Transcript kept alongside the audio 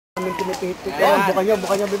pinipihit-pihit.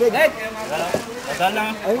 Buka nyo, bibig. Asal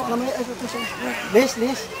lang. Ay, namay, ay, lis.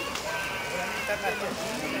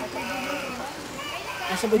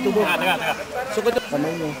 Asa ba ito doon? Teka. Sukot.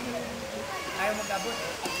 Kamay nyo. Ayaw mag-abot.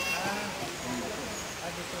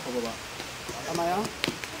 Pababa. Kamay ah?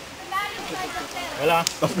 Wala.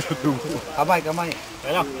 Kamay.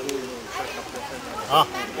 Wala. Ah.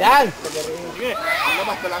 Yan! Sige.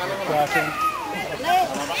 Dalangan lang mo.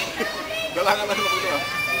 Dalangan lang mo dito.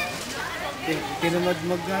 Kinunod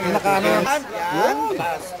Pinakaano yan? Yan.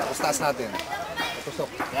 Tapos natin. Tusok.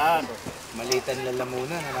 Yan. Malitan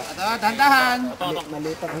lalamunan. Dahan-dahan.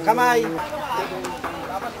 Malitan ang kamay.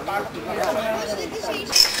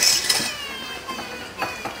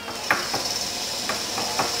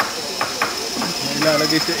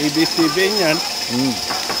 Ilalagay sa ABCB niyan.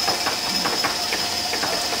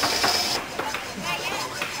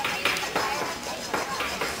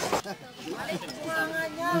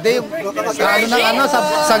 Hindi,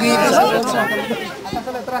 sa ngipin.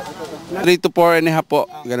 3 to 4 and a half po.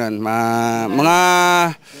 Ganun. Mga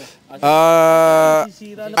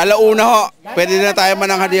alauna ho. Pwede na tayo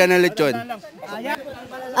mananghalian ng lechon.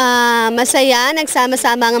 Masaya,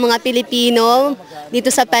 nagsama-sama ang mga Pilipino dito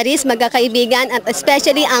sa Paris, magkakaibigan at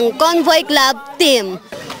especially ang Convoy Club team.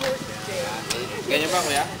 Ganyan ba,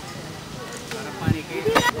 kuya?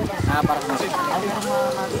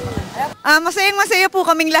 Masayang-masaya po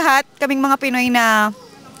kaming lahat, kaming mga Pinoy na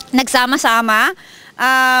nagsama-sama.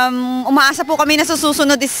 Umaasa po kami na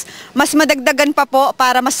susunod is mas madagdagan pa po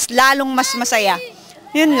para mas lalong mas masaya.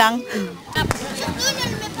 Yun lang.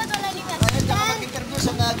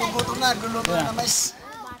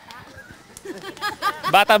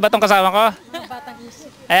 Bata ba tong kasama ko?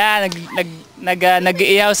 Ayan,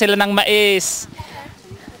 nag-iihaw sila ng mais.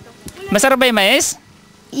 Masarap ba yung mais?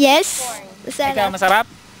 Yes. Ikaw, masarap?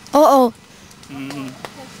 Oo.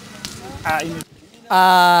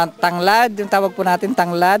 Tanglad, yung tawag po natin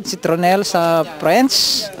tanglad, citronelle sa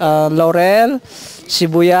French, laurel,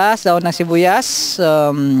 sibuyas, daon ng sibuyas,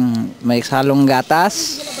 may halong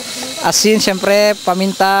gatas, asin, syempre,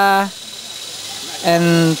 paminta,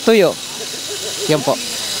 and tuyo. Yan po.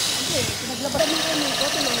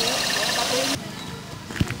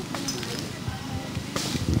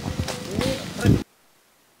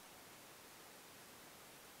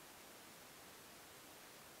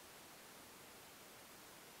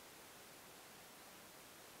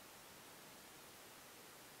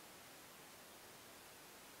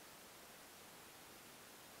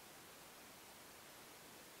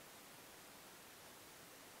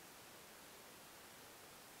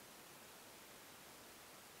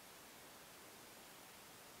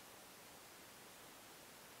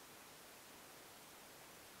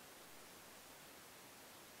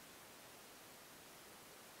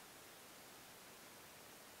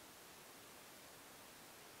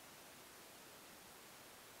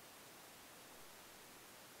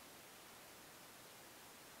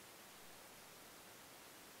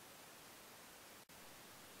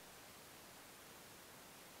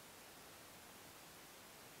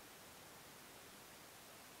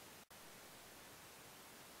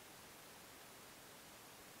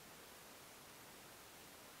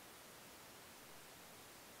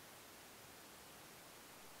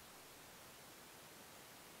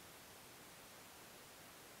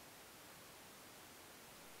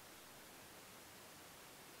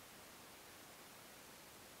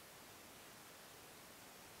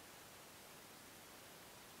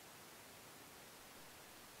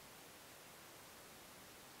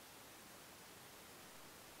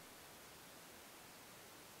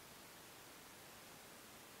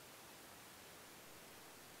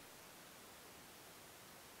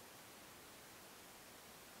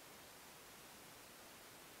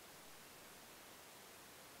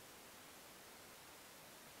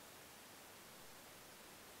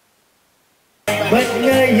 Ba't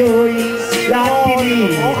ngayon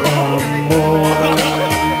natinihan mo?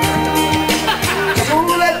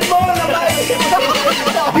 Tulad mo naman,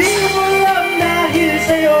 di mo lang dahil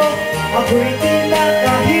sa'yo ako'y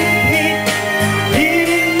kinakahit-hit.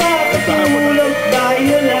 Di rin makatulog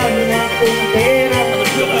dahil wala na akong pera.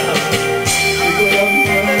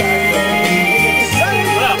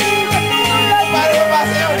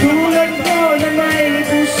 Tulad mo na may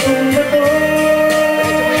pusong bato.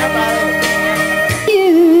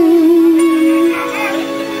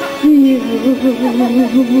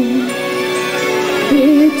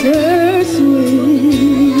 Bittersweet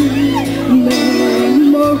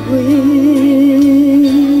memories,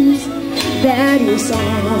 that is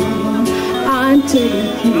all I'm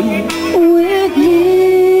taking with me.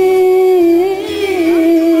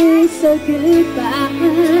 So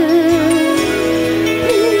goodbye.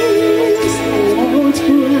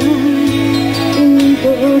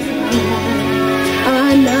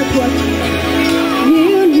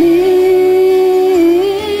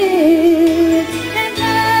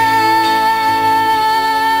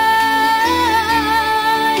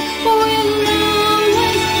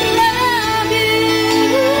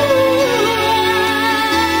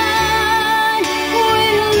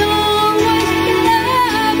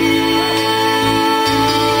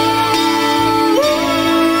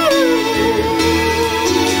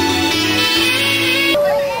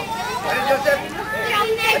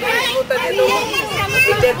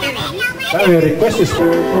 Dale, request is I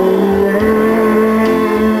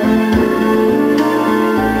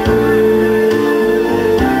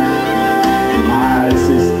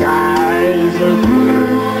see skies of blue,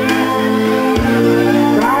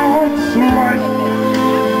 clouds white,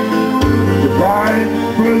 the bright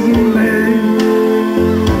pleasant day,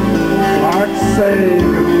 like saying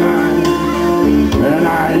goodnight, and I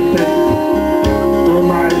think to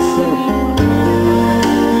myself,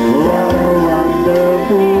 what a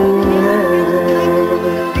wonderful world.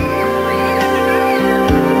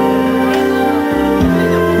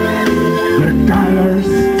 The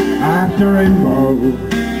colors of the rainbow,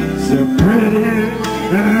 so pretty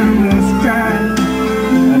in the sky,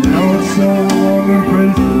 and also the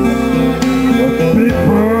faces of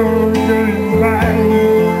people going by.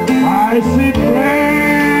 I see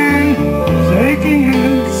planes shaking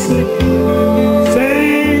hands,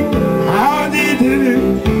 saying how they did it.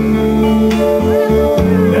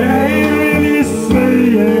 They really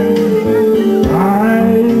saying I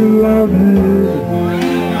love it.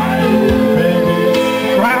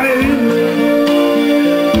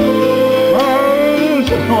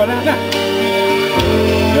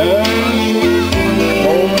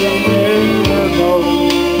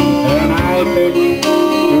 And I think to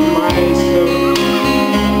myself,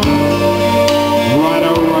 what a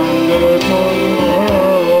wonderful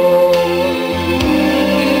world.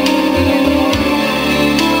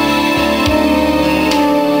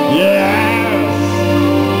 Yes,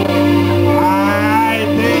 I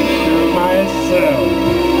think to myself,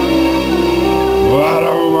 what a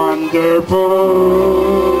wonderful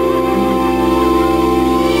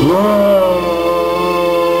world.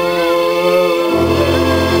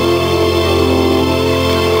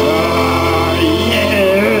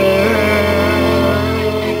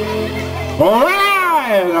 All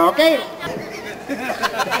right, okay.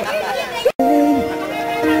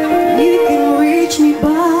 You can reach me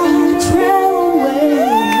by trailway.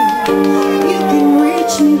 You can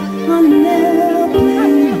reach me on an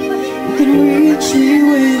airplane. You can reach me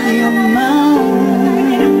with your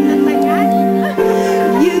mind.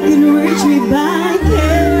 You can reach me by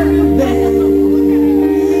caravan.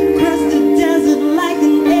 Cross the desert like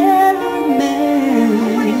an airman.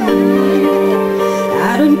 I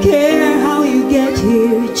don't care how you get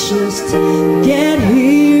here, just get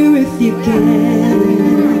here if you can.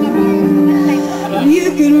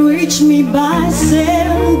 You can reach me by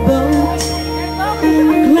sailboat,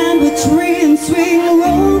 climb a tree and swing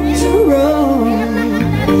road to road.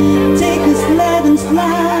 Take a sled and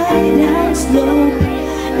slide down slope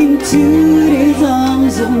into these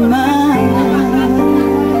arms of mine.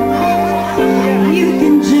 You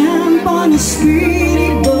can jump on a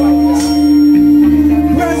speedy boat,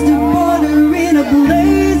 cross the border in a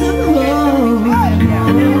blaze of glory.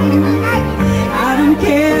 I don't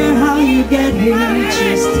care how you get here,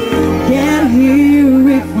 just get here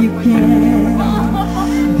if you can.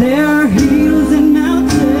 There are hills and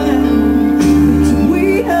mountains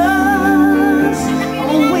between us,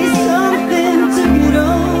 always something to get over.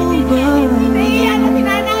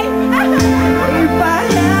 If I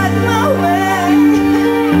had my way,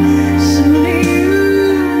 surely you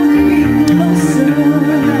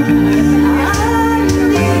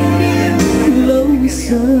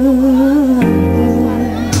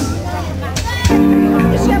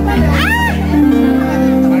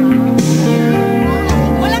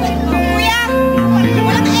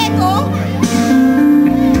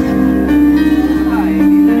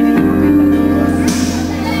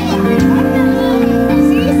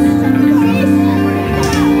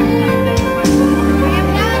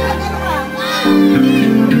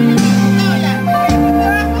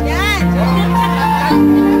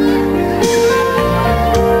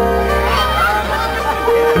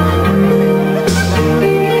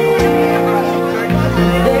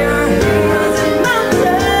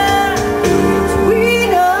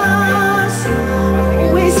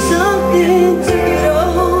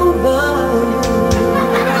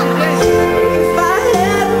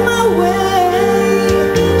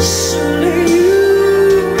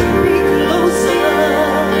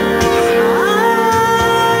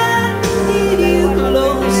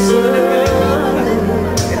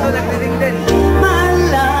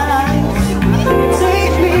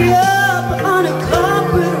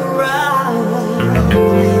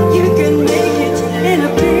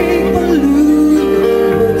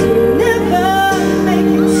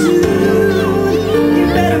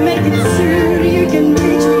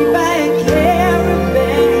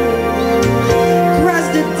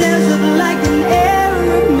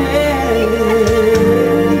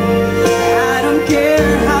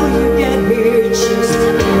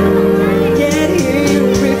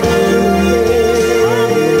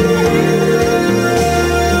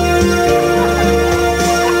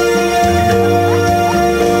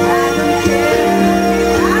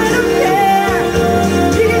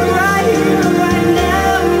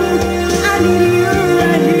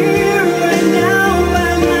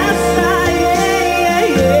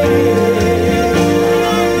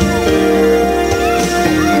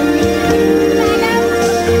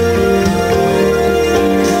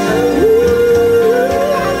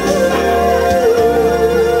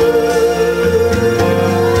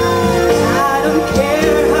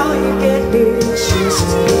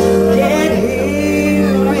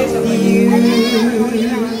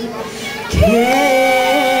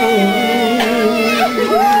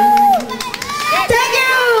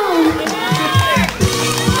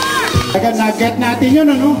Talaga na-get natin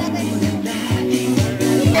yun, ano?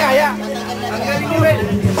 Kaya, ang galing mo rin.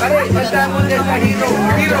 Pare, basta mo din sa hero.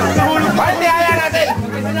 Hero, pati haya natin.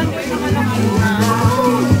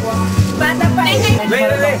 Bata pa.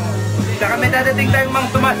 Wait. Saka may dadating tayong Mang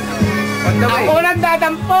Tomas. On the way. Ang unang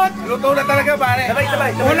dadampot! Luto na talaga, pare.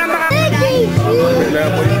 Sabay. Unang mga...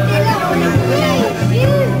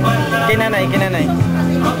 Kinanay.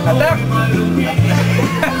 Atak!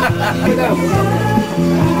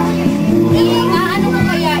 Ano ko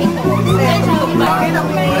kaya ito?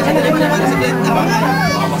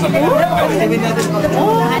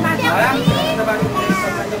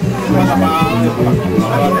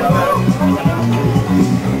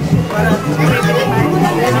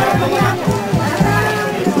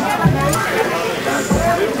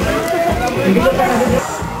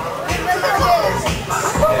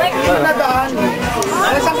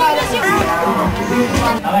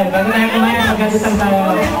 Okay, bago na yung kumain, magkasitang tayo.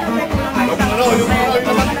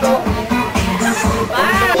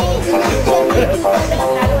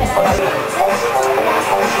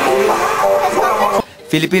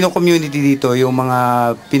 Filipino community dito, yung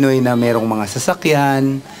mga Pinoy na merong mga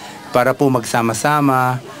sasakyan, para po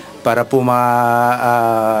magsama-sama, para po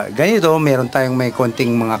ganito, meron tayong may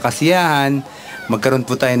konting mga kasiyahan, magkaroon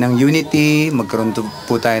po tayo ng unity, magkaroon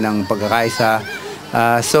po tayo ng pagkakaisa.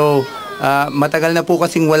 Matagal na po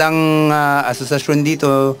kasing walang asosasyon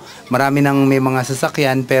dito, marami nang may mga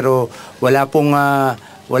sasakyan, pero wala pong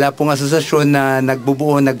asosasyon na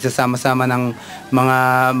nagbubuo, nagsasama-sama ng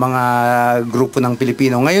mga grupo ng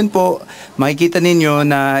Pilipino. Ngayon po, makikita ninyo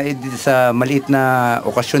na sa maliit na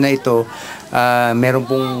okasyon na ito, meron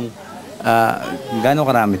pong gaano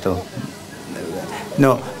karami to?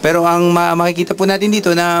 No, pero ang makikita po natin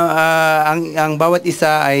dito na ang bawat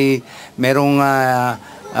isa ay merong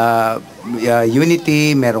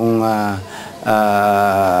unity, merong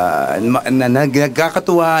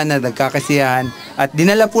nagkakatuwa, na nagkakasiyahan. At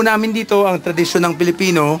dinala po namin dito ang tradisyon ng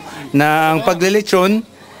Pilipino na ang paglilitsyon,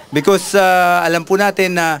 because alam po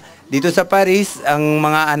natin na dito sa Paris, ang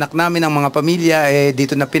mga anak namin, ang mga pamilya,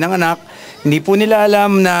 dito na pinanganak. Hindi po nila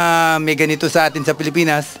alam na may ganito sa atin sa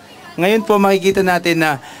Pilipinas. Ngayon po makikita natin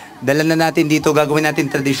na dala na natin dito, gagawin natin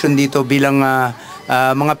tradisyon dito bilang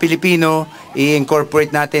mga Pilipino,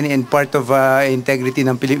 i-incorporate natin in part of integration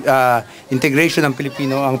ng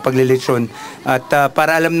Pilipino ang paglilitsyon. At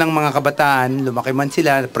para alam ng mga kabataan, lumaki man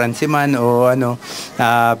sila, Pransi man o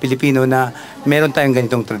Pilipino, na meron tayong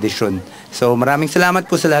ganitong tradisyon. So maraming salamat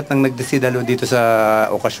po sa lahat ng nagdesidalo dito sa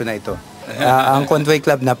okasyon na ito. Ang Convoy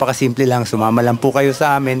Club, napakasimple lang, sumama lang po kayo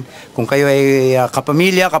sa amin. Kung kayo ay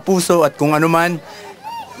kapamilya, kapuso, at kung ano man,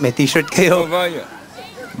 may t-shirt kayo,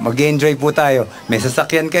 mag-enjoy po tayo. May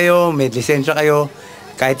sasakyan kayo, may lisensya kayo,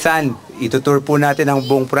 kahit saan, itutour po natin ang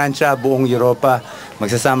buong Pransya, buong Europa.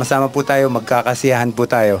 Magsasama-sama po tayo, magkakasiyahan po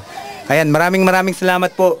tayo. Ayan, maraming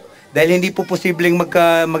salamat po. Dahil hindi po posibleng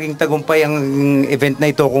maging tagumpay ang event na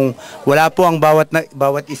ito kung wala po ang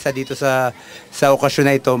bawat isa dito sa okasyon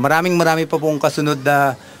na ito. Marami pa pong kasunod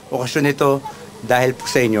na okasyon nito dahil po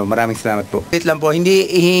sa inyo. Maraming salamat po. Lang po,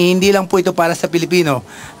 hindi lang po ito para sa Pilipino.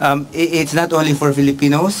 It's not only for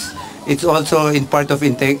Filipinos. It's also in part of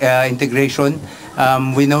integration.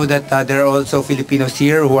 We know that there are also Filipinos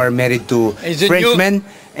here who are married to Frenchmen,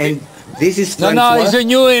 and this is Francois. No, it's a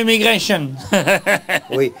new immigration.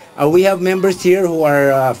 We have members here who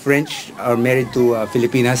are French, are married to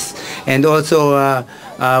Filipinas, and also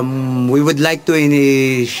we would like to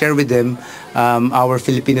share with them our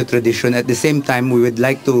Filipino tradition. At the same time, we would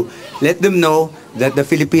like to let them know that the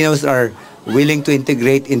Filipinos are willing to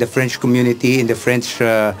integrate in the French community, in the French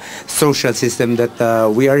social system, that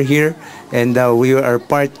we are here and we are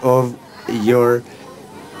part of your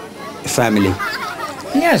family.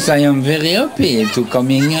 Yes, I am very happy to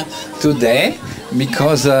coming today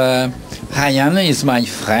because Ryan is my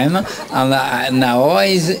friend and now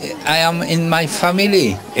I am in my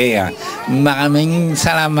family here. Maraming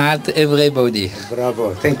salamat everybody.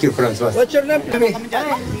 Bravo. Thank you, Francois. What's your name? Okay!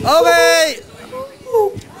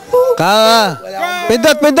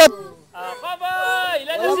 Pindot! Convoy!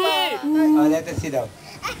 Let us see! Let us see daw.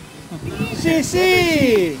 Sisi!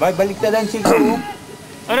 Baliktadan si ko.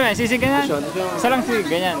 Ano na, sisi ganyan? Isa lang sisi,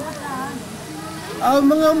 ganyan. Ang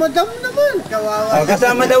mga madam naman. Kawawa.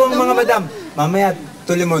 Kasama daw ang mga madam. Mamaya,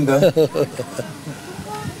 Tulimundo.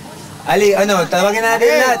 Ali, tawagin natin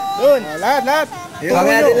lahat. Doon, lahat.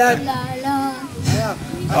 Tawagin natin lahat.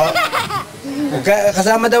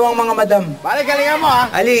 Kasama daw ang mga madam. Pare, galingan mo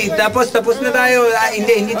Ali, tapos na tayo.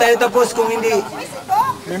 Hindi tayo tapos kung hindi.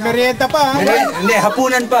 May merienda pa Hindi,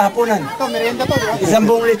 hapunan pa. Ito, merienda to. Isang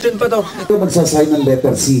buong lechon pa to. Magsasign ng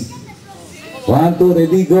letter C. 1, 2,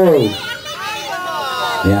 ready, go!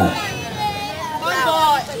 Yan.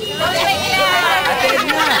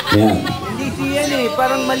 Yan. Hindi siyan eh,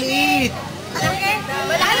 parang maliit.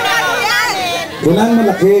 Kailangan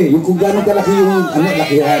malaki. Yung kung gano'ng kalaki yung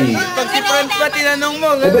lakihan. Pag si Franz pa, tinanong mo.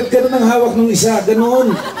 Eh, ba't gano'n ang hawak ng isa? Gano'n.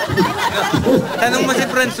 Tanong mo si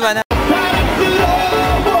Francois na.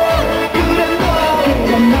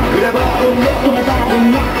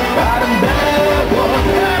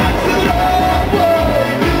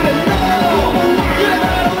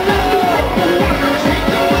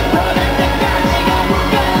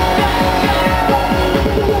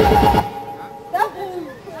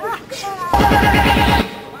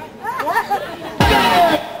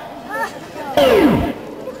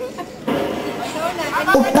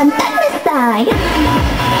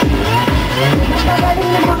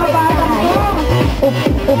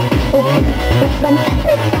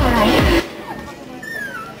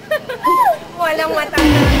 Walang mata.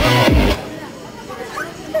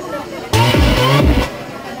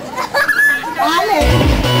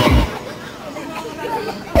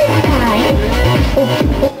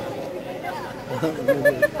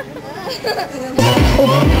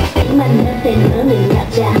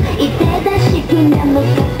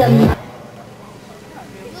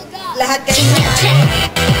 Lahat kayo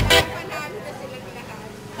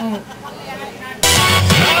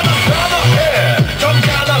좀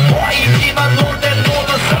가다 보이지만 놀 땐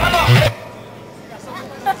모두 사랑해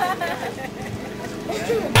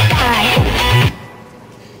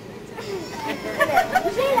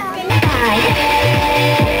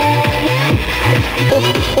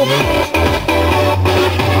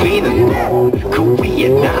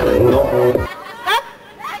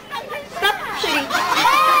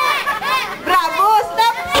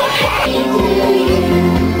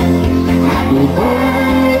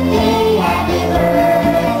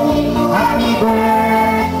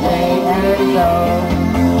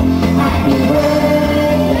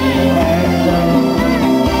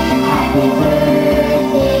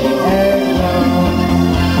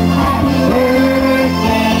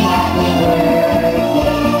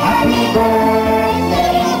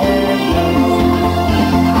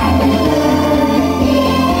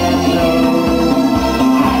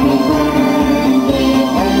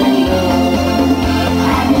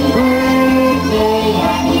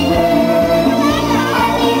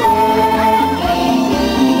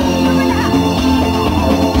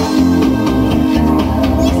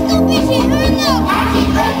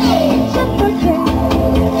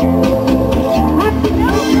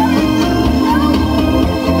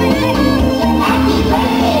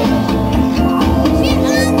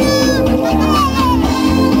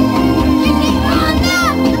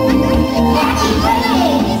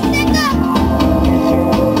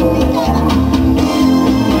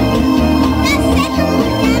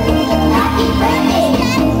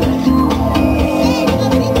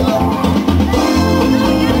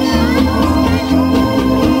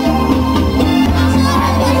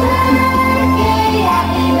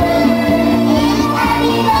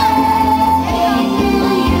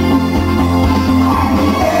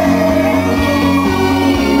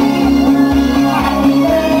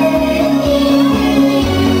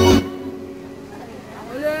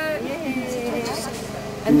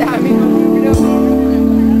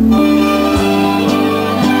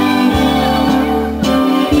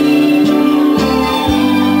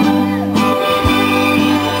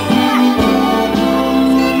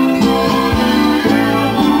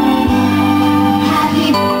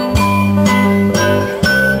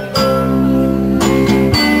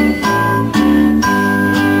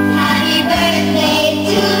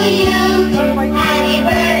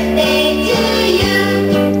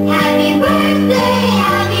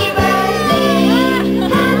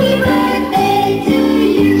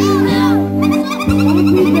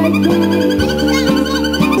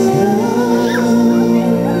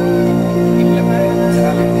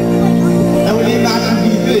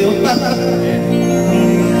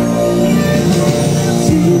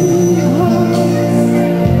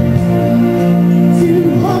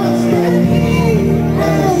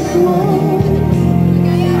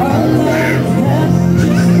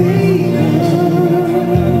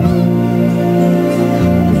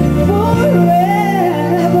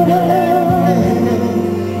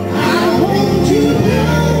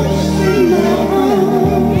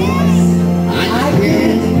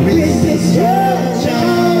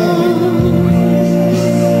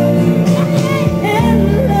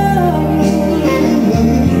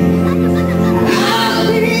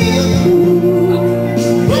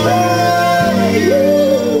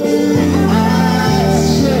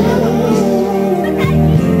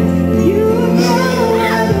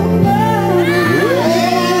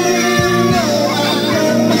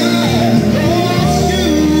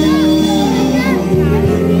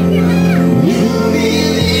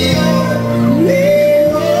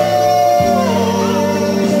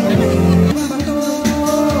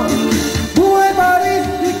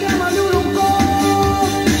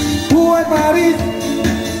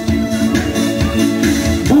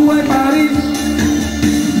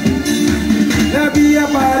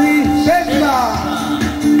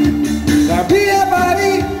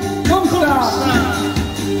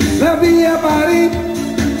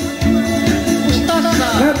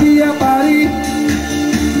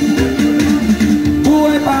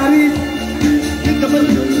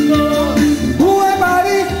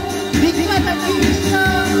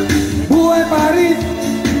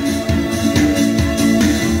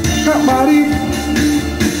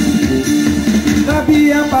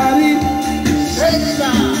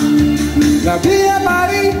La via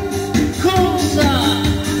Paris.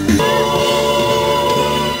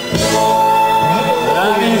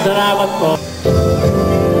 Maraming salamat po.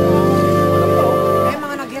 May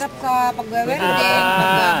mga naghirap sa pagwewending,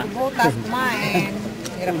 pagbubutas, kumain.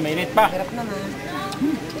 Hirap, Mainit pa. hirap naman.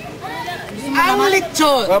 Ang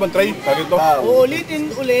litson. Bantray, sabi ito.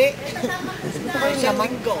 Uulitin uli. Isang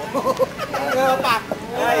linggo. Pa.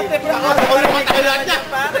 Ay, ako naman tayo lahat niya.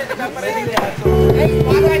 Ay,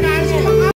 para na